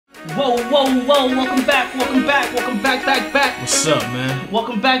Whoa, whoa, whoa, welcome back, back. What's up, man?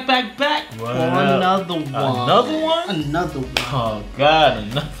 Welcome back. What For up? another one. Another one? Another one. Oh, God,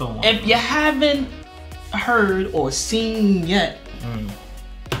 another one. If you haven't heard or seen yet,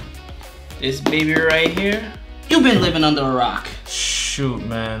 this baby right here, you've been living under a rock. Shoot,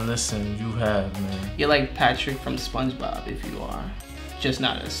 man, listen, you have, man. You're like Patrick from SpongeBob if you are, just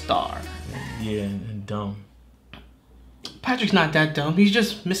not a star. Yeah, and dumb. Patrick's not that dumb, he's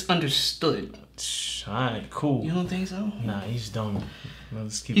just misunderstood. Alright, cool. You don't think so? Nah, he's dumb.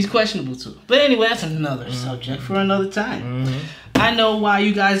 Let's keep He's questionable too. But anyway, that's another subject for another time. I know why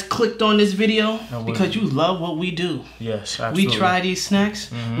you guys clicked on this video, because you love what we do. Yes, absolutely. We try these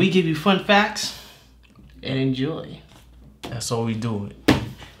snacks, we give you fun facts, and enjoy. That's all we do.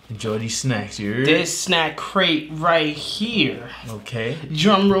 Enjoy these snacks, you heard? This snack crate right here. Okay.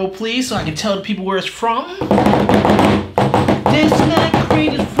 Drum roll, please, so I can tell the people where it's from. This snack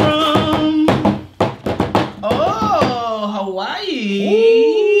crate is from Hawaii.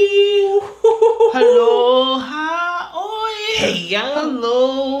 Ooh. Aloha, oi. Hey, y'all.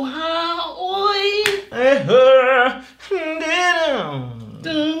 Aloha, oi.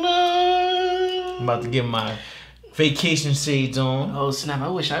 I'm about to get my vacation shades on. Oh snap! I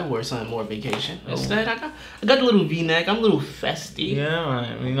wish I wore something more vacation. Instead, I got the little V-neck. I'm a little festy. Yeah,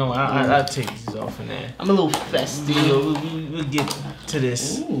 right. You know, I'll take these off in there. I'm a little festy. We'll get to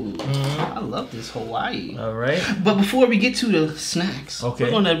this. Ooh, I love this Hawaii. All right. But before we get to the snacks, okay,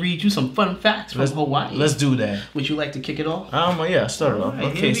 we're gonna read you some fun facts from Hawaii. Let's do that. Would you like to kick it off? Yeah, start it off. Right,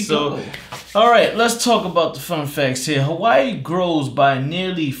 okay, so all right, let's talk about the fun facts here. Hawaii grows by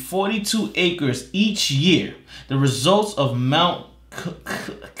nearly 42 acres each year. The results of Mount God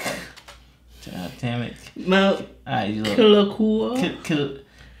damn it. Mount Kilauea.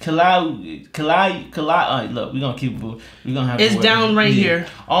 Alright, look, we're gonna keep. We're gonna have. It's down right here.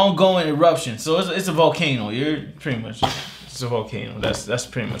 Ongoing eruption. So it's a volcano. You're pretty much. It's a volcano. That's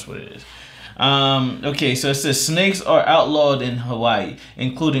pretty much what it is. Okay, so it says snakes are outlawed in Hawaii,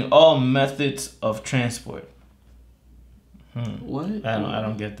 including all methods of transport. What? I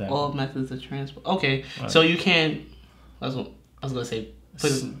don't get that. All methods of transport. Okay, so you can't. I was gonna say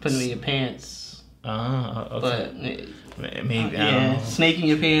put it in your pants. Okay. But maybe I don't know. Snake in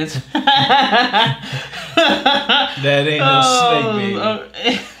your pants. That ain't no snake, baby.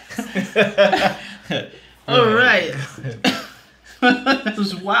 All right. That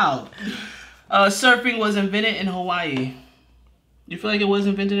was wild. Surfing was invented in Hawaii. You feel like it was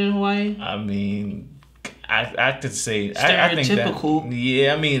invented in Hawaii? I mean, I could say stereotypical. I think that,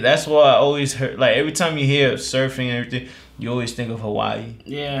 yeah, I mean that's why I always heard. Like every time you hear surfing and everything, you always think of Hawaii.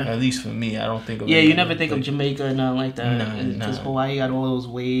 Yeah. At least for me, I don't think of. Yeah, you never think of Jamaica or nothing like that. Because Hawaii got all those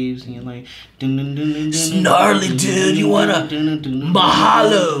waves, and you're like, snarly dude, you wanna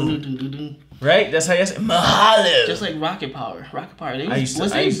mahalo. Right? That's how you say mahalo. Just like Rocket Power. Rocket Power.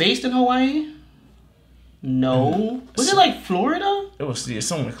 Was they based in Hawaii? No. Was it like Florida? It was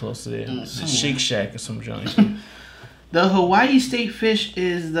somewhere close to there. Shake Shack or some junk. The Hawaii state fish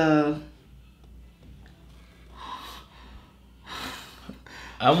is the...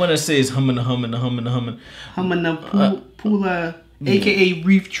 I want to say it's humming. Pula, aka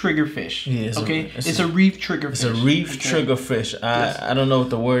reef triggerfish. Yeah, it's a reef triggerfish. It's a reef triggerfish. I don't know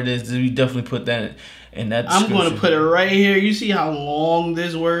what the word is. We definitely put that in that description. I'm going to put it right here. You see how long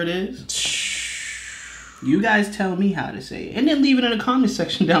this word is? You guys tell me how to say it. And then leave it in the comment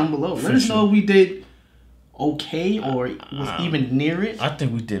section down below. Let us know if we did okay or was even near it. I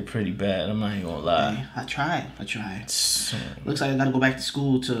think we did pretty bad. I'm not even going to lie. Okay, I tried. Looks like I got to go back to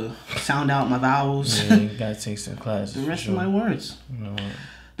school to sound out my vowels. Yeah, you got to take some classes. The rest of my words. You know what?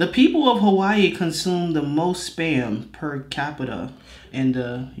 The people of Hawaii consume the most spam per capita in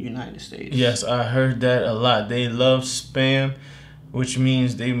the United States. Yes, I heard that a lot. They love spam, which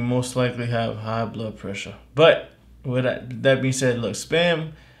means they most likely have high blood pressure. But with that being said, look,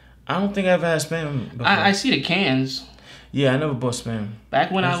 spam, I don't think I've had spam before. I see the cans. Yeah, I never bought spam. Back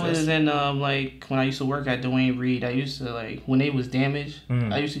when I was in, when I used to work at Dwayne Reed, I used to, when they was damaged,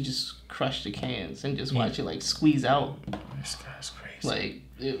 I used to just crush the cans and just watch it, squeeze out. This guy's crazy.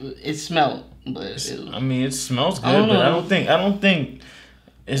 It smelled, but it smells good, but I don't think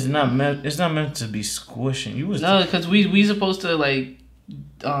it's not meant to be squishing. No, because we supposed to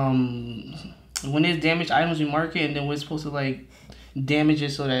when there's damaged items we mark it, and then we're supposed to damage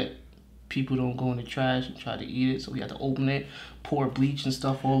it so that people don't go in the trash and try to eat it. So we have to open it, pour bleach and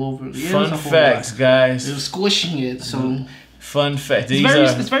stuff all over. Yeah, fun facts, guys. It was squishing it, so fun facts.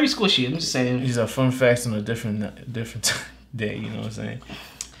 It's very squishy. I'm just saying. These are fun facts on a different day. You know what I'm saying?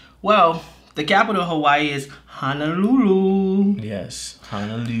 Well, The capital of Hawaii is Honolulu. Yes,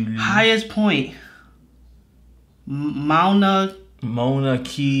 Honolulu. Highest point, Mauna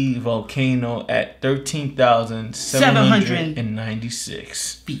Kea volcano at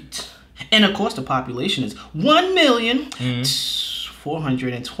 13,796 feet. And of course, the population is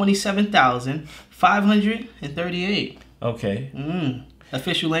 1,427,538. Okay.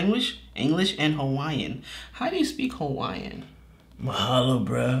 Official language, English and Hawaiian. How do you speak Hawaiian? Mahalo,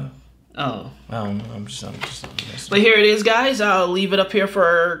 bro. Oh. I don't know. I'm just But here it is, guys. I'll leave it up here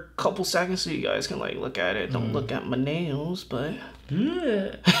for a couple seconds so you guys can like look at it. Don't look at my nails, but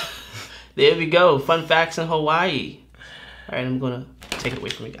there we go. Fun facts in Hawaii. All right, I'm gonna take it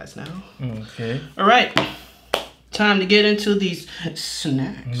away from you guys now. Okay. All right. Time to get into these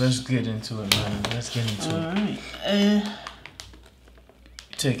snacks. Let's get into it, man. Let's get into it. All right.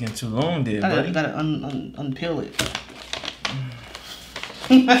 Taking too long, there, buddy. You gotta unpeel it.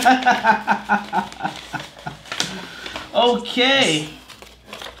 Okay.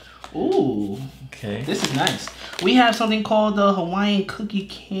 Ooh. Okay. This is nice. We have something called the Hawaiian cookie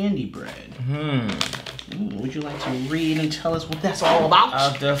candy bread. Would you like to read and tell us what that's all about?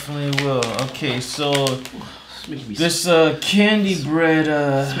 I definitely will. Okay, so this candy bread.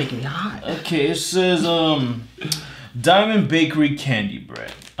 It's making me hot. Okay, it says Diamond Bakery candy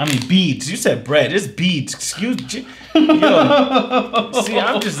bread. I mean beads. You said bread. It's beads. Excuse me. Yo. See,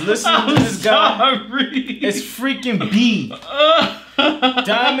 I'm just listening to this guy. Sorry. It's freaking bead.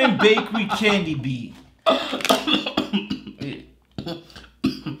 Diamond Bakery candy bead.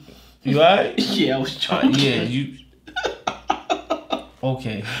 You alright? Yeah, I was trying. Yeah, you.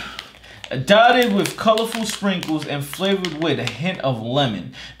 Okay. Dotted with colorful sprinkles and flavored with a hint of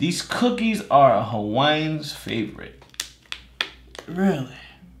lemon. These cookies are a Hawaiian's favorite. Really?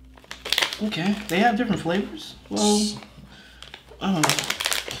 Okay. They have different flavors? Well, I don't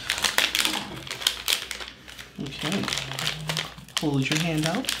know. Okay. Hold your hand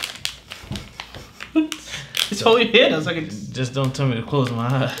out. Just hold your hand out so I can just don't tell me to close my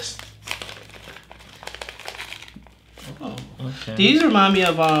eyes. Oh. Okay. These remind me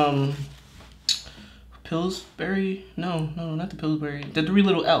of Pillsbury. No, not the Pillsbury. The Three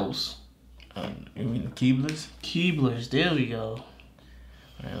Little Elves. You mean the Keeblers? Keeblers. There we go.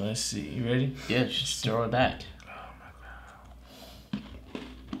 All right, let's see. You ready? Yeah, just throw it back.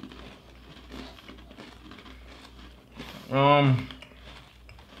 Oh my god.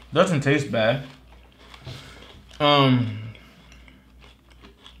 Doesn't taste bad.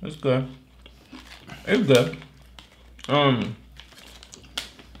 It's good. It's good.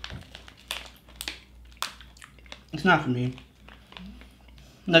 It's not for me.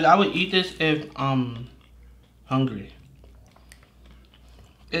 Like, I would eat this if hungry.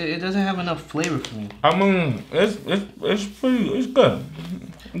 It doesn't have enough flavor for me. I mean, it's good.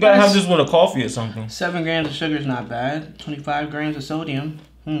 You gotta have this with a coffee or something. 7 grams of sugar is not bad. 25 grams of sodium.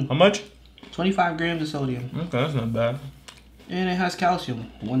 How much? 25 grams of sodium. Okay, that's not bad. And it has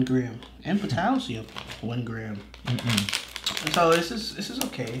calcium, 1 gram. And potassium, 1 gram. So this is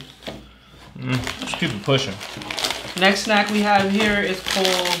okay. Let's keep it pushing. Next snack we have here is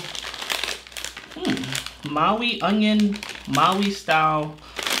called Maui onion, Maui style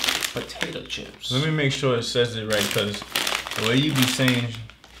potato chips. Let me make sure it says it right, because the way you be saying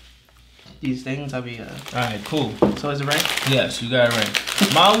These things, I'll be Alright, cool. So is it right? Yes, you got it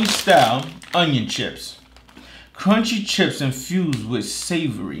right. Maui style onion chips. Crunchy chips infused with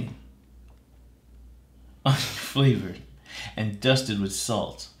savory, onion flavored, and dusted with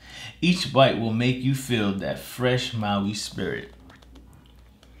salt. Each bite will make you feel that fresh Maui spirit.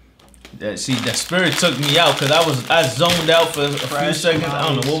 That spirit took me out because I zoned out for a few seconds. I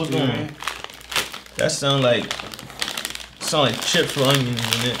don't know what was going on. That sound like chips with onions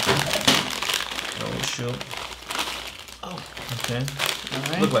in it. Oh shoot. Oh. Okay. All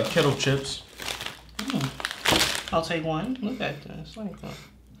right. Look like kettle chips. I'll take one. Look at that. It's like a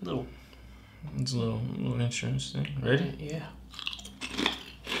little. It's a little insurance thing. Ready? Yeah.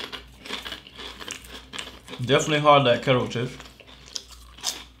 Definitely hard like kettle chips.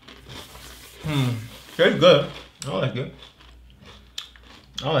 Tastes good. I like it.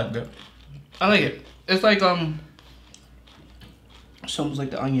 I like it. I like it. It's like almost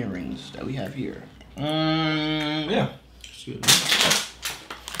like the onion rings that we have here. Yeah. Excuse me.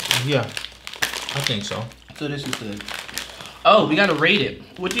 Yeah. I think so. So this is good. Oh, we gotta rate it.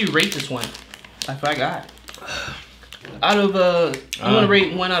 What do you rate this one? I forgot. Out of you want to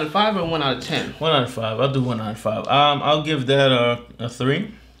rate 1 out of 5 or 1 out of 10? 1 out of 5. I'll do 1 out of 5. I'll give that a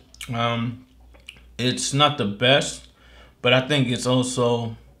 3. It's not the best, but I think it's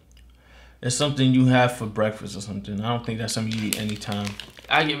also it's something you have for breakfast or something. I don't think that's something you eat anytime.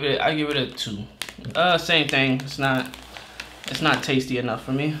 I give it a 2. Same thing. It's not tasty enough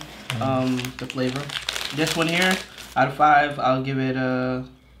for me. The flavor. This one here, out of 5, I'll give it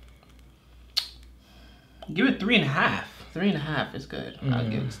 3.5. 3.5 is good. I'll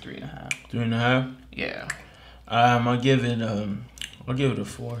give it 3.5. 3.5. Yeah. I'll give it a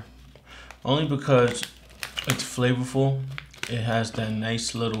 4. Only because it's flavorful. It has that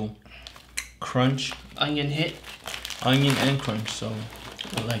nice little crunch. Onion hit. Onion and crunch. So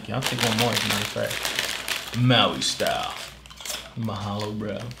I like it. I'll take one more as a matter of fact. Maui style. Mahalo,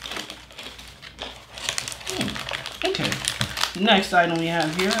 bro. Okay. Next item we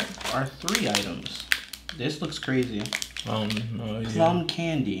have here are 3 items. This looks crazy. Plum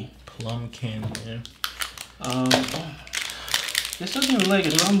candy. Plum candy, yeah. This doesn't look like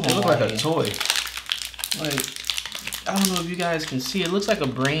it's from Hawaii. It looks like a toy. Like, I don't know if you guys can see. It looks like a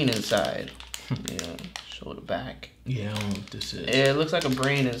brain inside. Yeah, show the back. Yeah, I don't know what this is. Yeah, it looks like a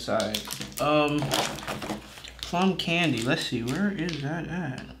brain inside. Plum candy. Let's see, where is that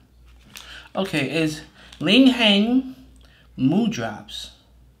at? Okay, it's Ling Hang Moo Drops.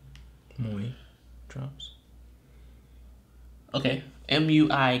 Mui drops. Okay,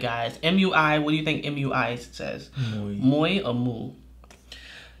 M-U-I, guys. M-U-I, what do you think M-U-I says? Moi or moo?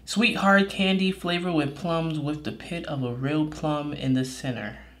 Sweet hard candy flavor with plums with the pit of a real plum in the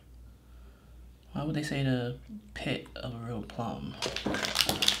center. Why would they say the pit of a real plum?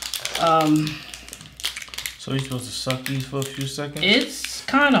 So you're supposed to suck these for a few seconds? It's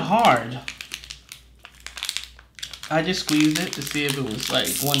kind of hard. I just squeezed it to see if it was like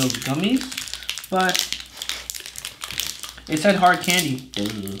one of those gummies, but it said hard candy.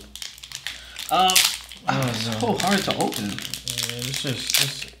 It's so hard to open. Yeah, it's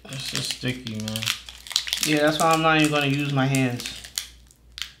just sticky, man. Yeah, that's why I'm not even gonna use my hands.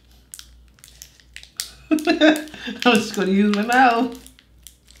 I'm just gonna use my mouth.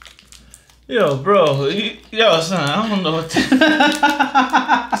 Yo, bro. Yo, son, I don't know what's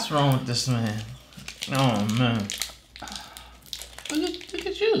wrong with this man. Oh, man. Look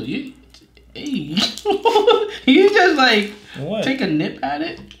at you. Hey. You just like what? Take a nip at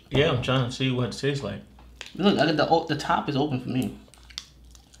it. Yeah, I'm trying to see what it tastes like. Look, the top is open for me.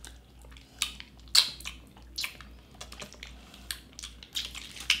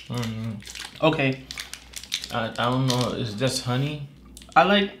 Okay. I don't know. Is this honey? I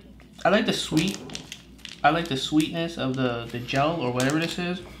like the sweet. I like the sweetness of the gel or whatever this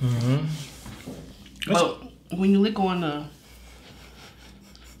is. But when you lick on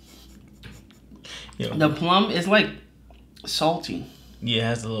the plum, it's like salty. Yeah, it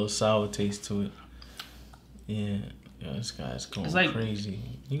has a little sour taste to it. Yeah, this guy's going like, crazy.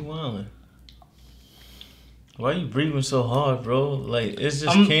 You wildin'. Why are you breathing so hard, bro? Like, it's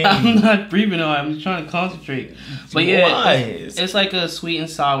just candy. I'm not breathing hard. I'm just trying to concentrate. But yeah, why? It's like a sweet and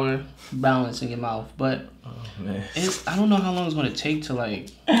sour balance in your mouth. But man, I don't know how long it's going to take to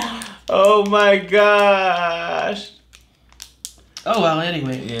like... Oh my gosh. Oh, well,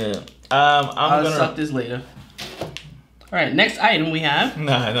 anyway. Yeah. I'll suck this later. All right, next item we have...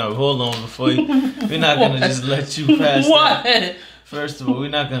 No, hold on before you... We're not going to just let you pass what? That. First of all, we're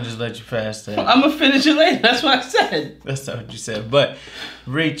not going to just let you pass that. I'm going to finish it later. That's what I said. That's not what you said. But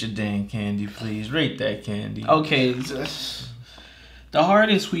rate your damn candy, please. Rate that candy. Okay. The hard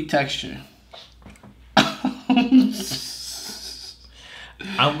and sweet texture. I'm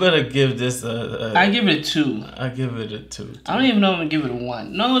going to give this a... I give it a 2. I give it a 2. I don't even know if I'm going to give it a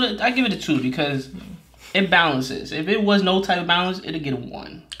 1. No, I give it a 2 because it balances. If it was no type of balance, it'd get a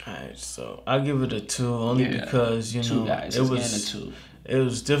 1. Alright, so I'll give it a 2 only because, you know, guys, it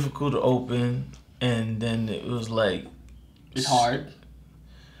was difficult to open, and then it was like... It's hard.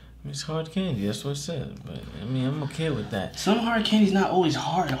 It's hard candy, that's what I said. But, I mean, I'm okay with that. Some hard candy's not always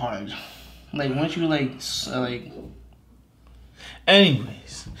hard. Like, once you, like...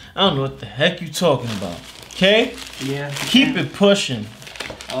 Anyways, I don't know what the heck you talking about. Okay? Yeah. Keep it pushing.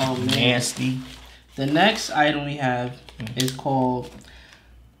 Oh, man. Nasty. The next item we have is called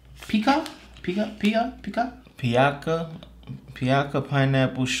Pica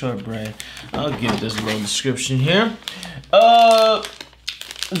pineapple shortbread. I'll give this a little description here.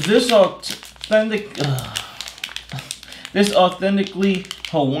 This authentically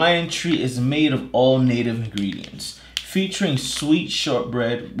Hawaiian treat is made of all native ingredients, featuring sweet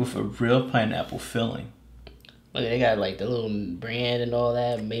shortbread with a real pineapple filling. Look, they got like the little brand and all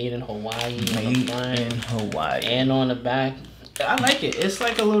that, made in Hawaii. Made in Hawaii. And on the back. I like it. It's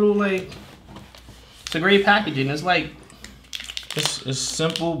like a little like... It's a great packaging. It's like... It's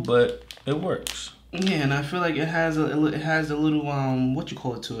simple, but it works. Yeah, and I feel like it has a little what you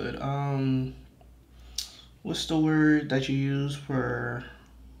call it to it. What's the word that you use for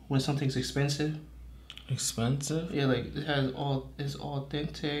when something's expensive? Expensive? Yeah, like it has it's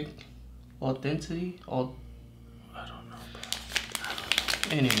authenticity. I don't know,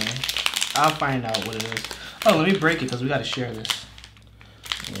 bro. Anyway, I'll find out what it is. Oh, let me break it because we gotta share this.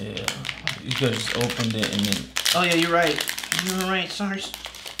 Yeah, you could just opened it and then. Oh yeah, you're right. You're right, SARS.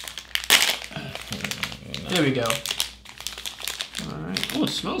 There we go. All right. Oh, it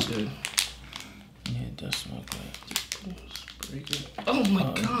smells good. Yeah, it does smell good. Break it. Oh my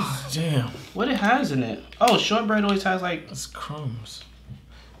god. Damn. What it has in it? Oh, shortbread always has like. It's crumbs.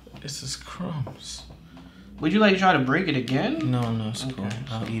 It's just crumbs. Would you like try to break it again? No, it's cool.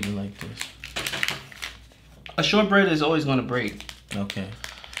 I'll eat it like this. A shortbread is always gonna break. Okay.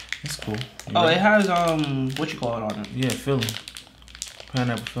 It's cool. Oh, it has what you call it on it? Yeah, filling.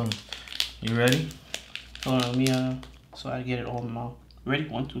 Pineapple filling. You ready? Hold on, let me so I get it all in my mouth. Ready?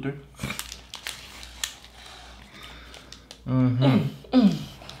 1, 2, 3.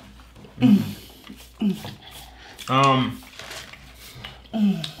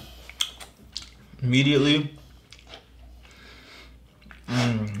 Immediately.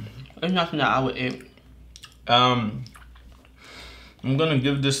 There's nothing that I would eat. I'm gonna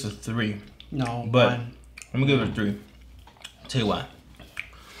give this a 3. No, but I'm gonna give it a 3. Tell you why.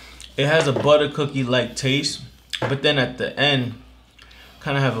 It has a butter cookie like taste, but then at the end,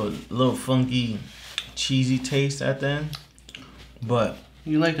 kind of have a little funky, cheesy taste at the end. But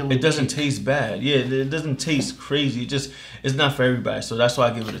you like it doesn't taste bad. Yeah, it doesn't taste crazy. It's not for everybody. So that's why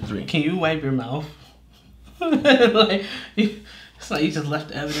I give it a 3. Can you wipe your mouth? Like, it's like you just left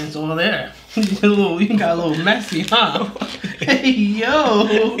the evidence over there. You got a little messy, huh? Hey,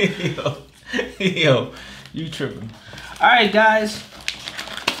 yo. Yo, you tripping. All right, guys.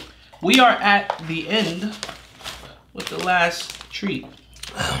 We are at the end with the last treat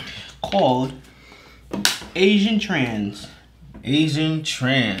called Asian Trans. Asian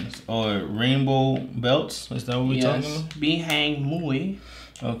Trans or Rainbow Belts. Is that what we're talking about? Bihang Mui.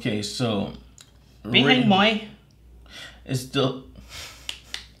 Okay, so Bihang Mui. It's the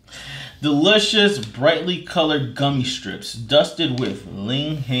delicious, brightly colored gummy strips dusted with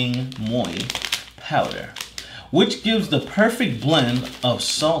Ling Hing Moi powder, which gives the perfect blend of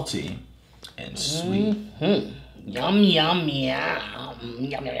salty and sweet. Yum, yum, yum. Yum,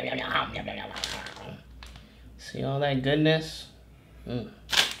 yum, yum, yum, yum, yum, yum. See all that goodness?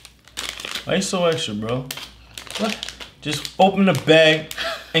 Why you so extra, bro? What? Just open the bag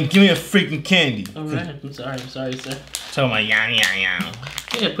and give me a freaking candy. Alright, I'm sorry, sir. Tell my yum.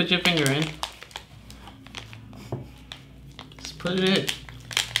 Yeah, put your finger in. Just put it in.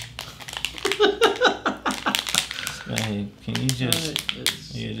 Hey, can you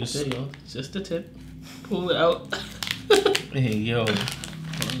just... There you go. Just the tip. Pull it out. Hey, yo.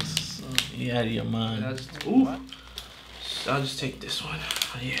 You out of your mind. I'll just take this one.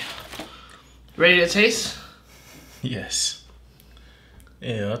 Yeah. Ready to taste? Yes.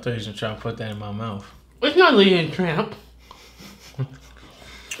 Yeah, I thought you was gonna try to put that in my mouth. It's not leading tramp.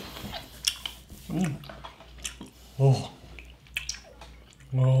 Oh.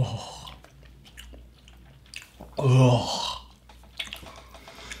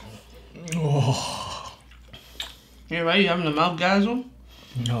 You right? You having a mouth gasm?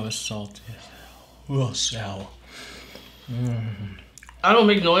 No, it's salty. Real sour. I don't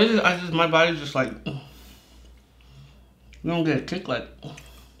make noises. My body's just like. You don't get a kick like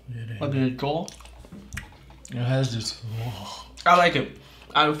in the jaw. It has this. I like it.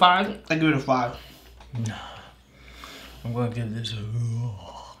 Out of 5, I give it a 5. Nah. I'm gonna give this a.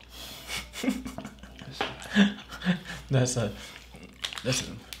 That's a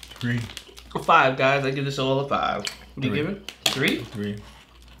 3. A 5, guys. I give this all a 5. What do you give it? 3? 3.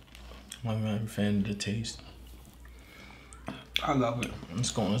 I'm not a fan of the taste. I love it.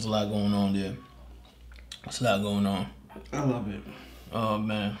 There's a lot going on there. There's a lot going on. I love it. Oh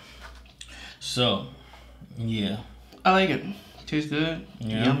man. So, yeah. I like it. Tastes good.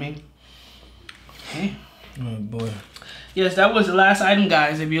 Yeah. Yummy. Hey. Oh boy. Yes, that was the last item,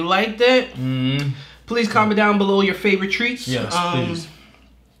 guys. If you liked it, please comment down below your favorite treats. Yes, please.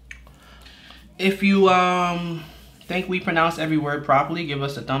 If you think we pronounced every word properly, give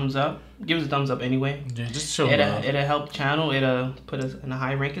us a thumbs up. Give us a thumbs up anyway. Yeah, just show love. It'll help the channel. It'll put us in a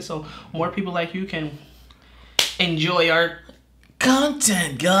high ranking so more people like you can enjoy our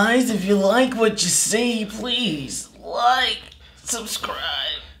content, guys. If you like what you see, please like, subscribe,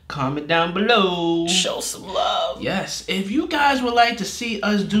 comment down below, show some love. Yes, if you guys would like to see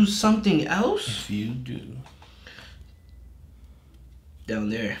us do something else, if you do, down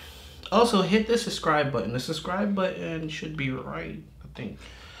there, Also, hit the subscribe button. The subscribe button should be right, I think.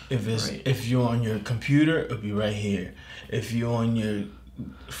 If you're on your computer, it'll be right here. If you're on your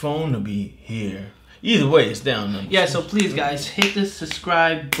phone, it'll be here. Either way, it's down there. Yeah, so please, guys, hit the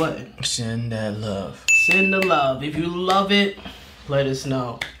subscribe button. Send that love. Send the love. If you love it, let us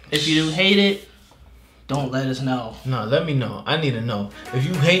know. If you hate it, don't let us know. No, let me know. I need to know. If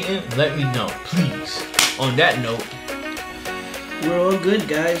you hating, let me know, please. On that note, we're all good,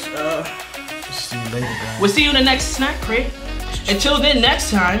 guys. See you later, guys. We'll see you in the next Snack Crate. Until then,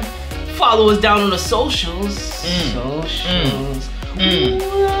 next time, follow us down on the socials. Socials.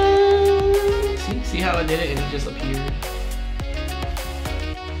 See how I did it and it just appeared?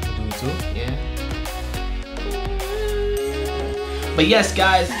 You do it too? Yeah. But yes,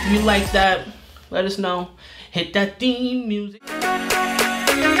 guys, if you like that, let us know. Hit that theme music.